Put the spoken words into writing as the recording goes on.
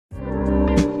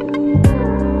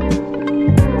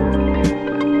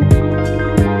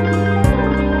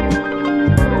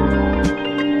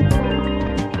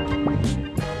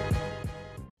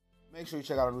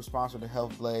got a new sponsor, the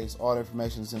Health Blaze. All the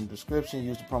information is in the description.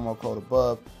 Use the promo code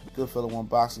above. Goodfellow One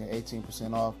Boxing at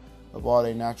 18% off of all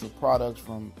their natural products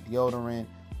from deodorant,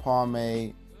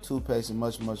 pomade, toothpaste, and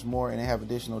much, much more. And they have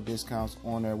additional discounts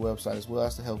on their website as well.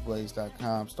 That's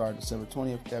thehealthblaze.com. Starting December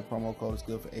 20th. That promo code is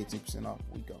good for 18% off.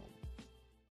 We go.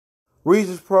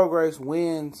 Regis Prograis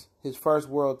wins his first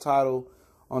world title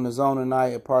on the zone tonight,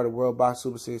 a part of the World Box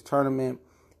Super Series tournament.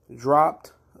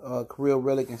 Dropped Kiryl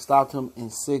Relikh and stopped him in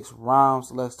 6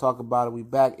 rounds. Let's talk about it. We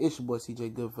back. It's your boy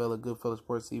CJ Goodfellow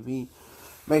Sports TV.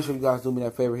 Make sure you guys do me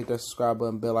that favor. Hit that subscribe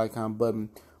button, bell icon button.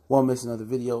 Won't miss another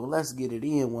video. Let's get it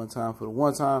in one time for the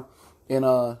one time. And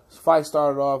fight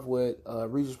started off with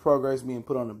Regis Prograis being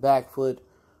put on the back foot.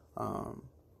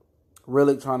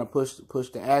 Relikh trying to push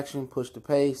the action, push the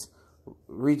pace.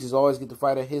 Regis always get to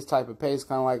fight at his type of pace,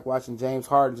 kind of like watching James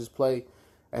Harden just play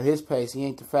at his pace. He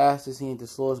ain't the fastest, he ain't the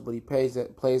slowest, but he plays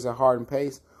at Harden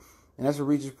pace. And that's what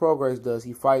Regis Prograis does.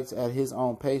 He fights at his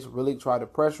own pace. Relikh tried to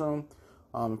pressure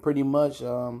him. Pretty much,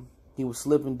 he was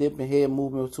slipping, dipping, head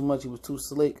movement was too much. He was too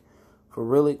slick for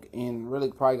Relikh, and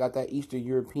Relikh probably got that Eastern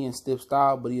European stiff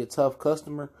style, but he a tough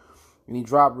customer. And he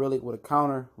dropped Relikh with a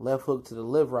counter left hook to the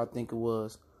liver, I think it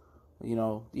was. You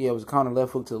know, yeah, it was a counter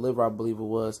left hook to the liver, I believe it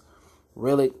was.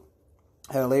 Relikh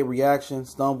had a late reaction,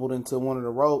 stumbled into one of the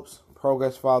ropes.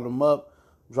 Prograis followed him up,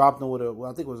 dropped him with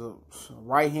I think it was a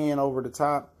right hand over the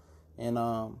top. And,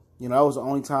 you know, that was the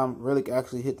only time Relikh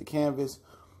actually hit the canvas.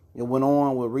 It went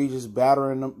on with Regis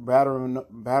battering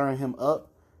him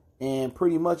up. And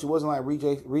pretty much it wasn't like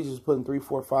Regis was putting 3,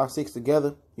 4, 5, 6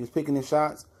 together. He was picking his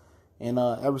shots. And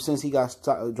ever since he got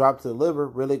dropped to the liver,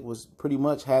 Relikh was pretty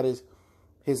much had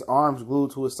his arms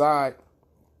glued to his side.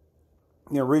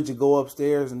 You know, Regis go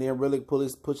upstairs, and then Relikh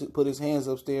put his hands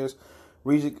upstairs.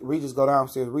 Regis go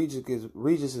downstairs.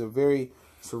 Regis is a very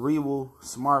cerebral,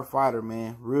 smart fighter,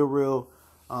 man. Real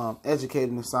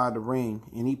educated inside the ring.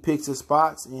 And he picks his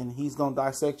spots, and he's going to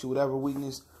dissect you whatever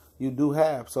weakness you do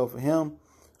have. So for him,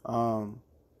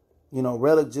 you know,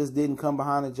 Relikh just didn't come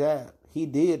behind the jab. He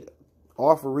did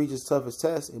offer Regis' toughest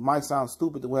test. It might sound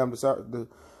stupid the way I'm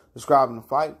describing the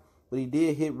fight, but he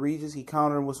did hit Regis. He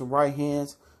countered him with some right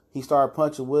hands. He started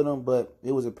punching with him, but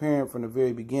it was apparent from the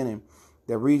very beginning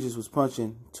that Regis was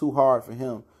punching too hard for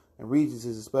him. And Regis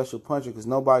is a special puncher because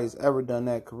nobody's ever done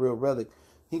that. Kiryl Relikh,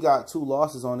 he got 2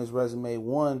 losses on his resume.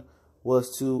 One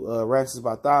was to Francis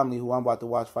Bartholomew, who I'm about to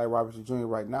watch fight Robertson Jr.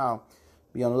 right now.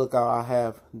 Be on the lookout. I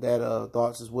have that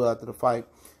thoughts as well after the fight.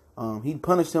 He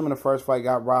punished him in the first fight,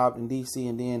 got robbed in D.C.,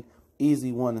 and then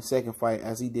easily won the second fight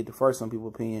as he did the first, some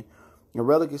people's opinion. And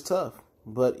Relikh is tough.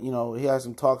 But, you know, he has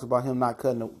some talks about him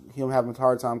having a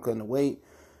hard time cutting the weight.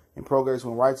 And Prograis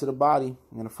went right to the body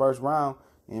in the first round.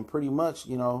 And pretty much,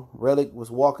 you know, Relikh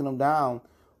was walking him down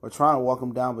or trying to walk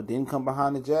him down, but didn't come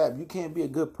behind the jab. You can't be a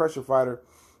good pressure fighter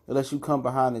unless you come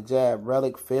behind the jab.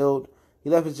 Relikh failed.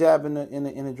 He left his jab in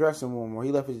the dressing room, or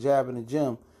he left his jab in the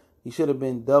gym. He should have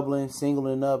been doubling,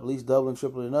 singling up, at least doubling,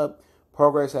 tripling up.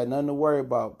 Prograis had nothing to worry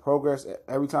about. Prograis,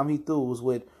 every time he threw, was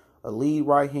with a lead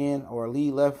right hand or a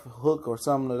lead left hook or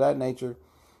something of that nature.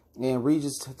 And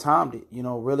Regis timed it. You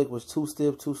know, Relikh was too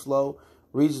stiff, too slow.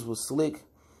 Regis was slick,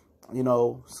 you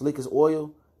know, slick as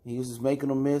oil. He was just making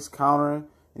them miss, countering.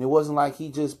 And it wasn't like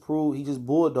he just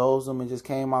bulldozed them and just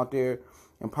came out there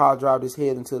and power drive his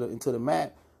head into the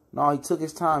mat. No, he took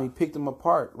his time. He picked him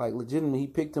apart. Like, legitimately, he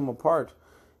picked him apart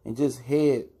and just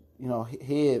head,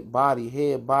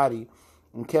 body,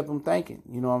 and kept him thinking.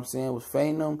 You know what I'm saying? Was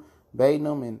feinting him, baiting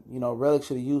him, and, you know, Relikh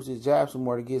should have used his jab some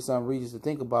more to get something Regis to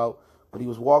think about. But he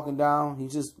was walking down.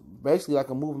 He's just basically like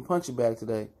a moving punching bag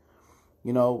today.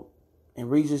 You know,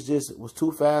 and Regis just was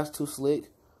too fast, too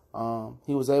slick.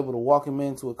 He was able to walk him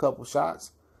into a couple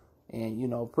shots. And, you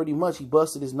know, pretty much he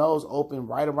busted his nose open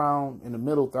right around in the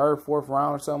middle, 3rd, 4th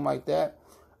round or something like that.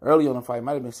 Early on the fight,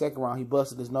 might have been 2nd round, he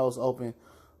busted his nose open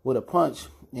with a punch.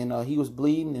 And he was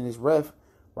bleeding, and his ref,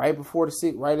 right before the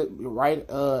 6th, right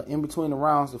in between the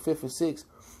rounds, the 5th and 6th,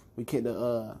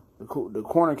 the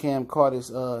corner cam caught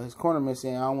his cornerman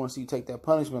saying, "I don't want to see you take that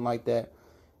punishment like that."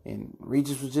 And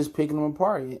Regis was just picking him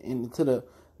apart. And to the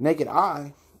naked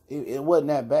eye, it wasn't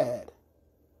that bad.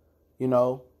 You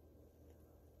know,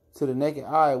 to the naked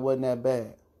eye, it wasn't that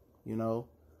bad. You know,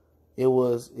 it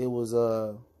was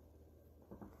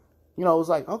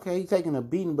like, okay, he's taking a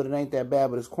beating, but it ain't that bad.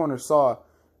 But his corner saw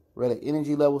Relikh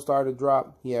energy level started to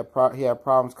drop. He had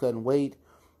problems cutting weight.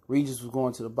 Regis was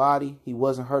going to the body. He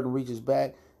wasn't hurting Regis'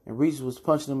 back, and Regis was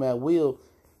punching him at will.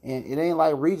 And it ain't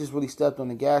like Regis really stepped on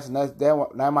the gas, and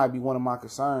that might be one of my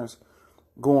concerns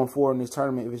going forward in this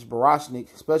tournament. If it's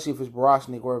Barashnik, especially if it's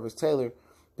Barashnik or if it's Taylor,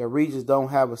 that Regis don't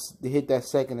have to hit that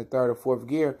 2nd or 3rd or 4th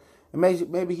gear. And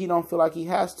maybe he don't feel like he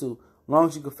has to. As long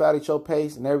as you can fight at your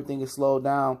pace and everything is slowed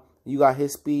down, you got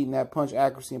his speed and that punch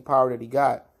accuracy and power that he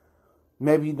got.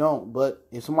 Maybe you don't, but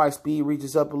if somebody's speed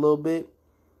reaches up a little bit,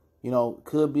 you know,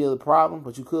 could be a problem,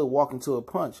 but you could walk into a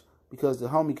punch because the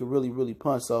homie could really, really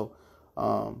punch. So,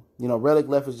 you know, Relikh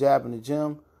left his jab in the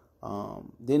gym,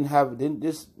 didn't have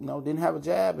a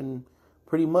jab, and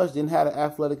pretty much didn't have the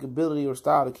athletic ability or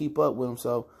style to keep up with him.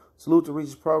 So, salute to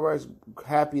Regis Prograis.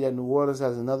 Happy that New Orleans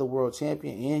has another world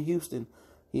champion in Houston.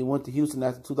 He went to Houston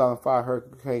after 2005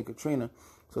 Hurricane Katrina.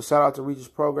 So, shout out to Regis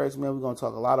Prograis, man. We're going to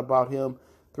talk a lot about him.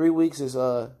 3 weeks is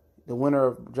the winner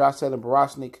of Josh Taylor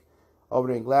Barashnik over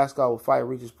there in Glasgow will fight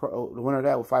the winner of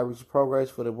that will fight Regis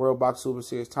Prograis for the World Box Super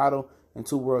Series title and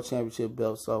 2 World Championship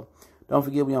belts. So don't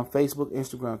forget, we on Facebook,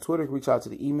 Instagram, Twitter. Reach out to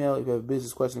the email if you have a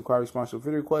business question, inquiry, sponsor,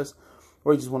 video request,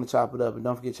 or you just want to chop it up. And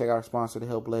don't forget to check out our sponsor, The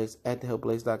Health Blaze, at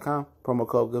thehealthblaze.com. Promo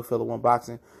code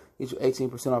GoodFella1Boxing. Get you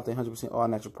 18% off the 100% all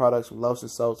natural products from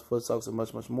lotions, soaps, foot soaks, and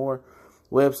much, much more.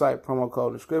 Website, promo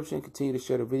code, description. Continue to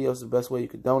share the videos. The best way you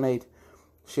can donate.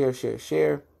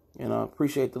 Share. And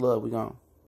appreciate the love. We gone.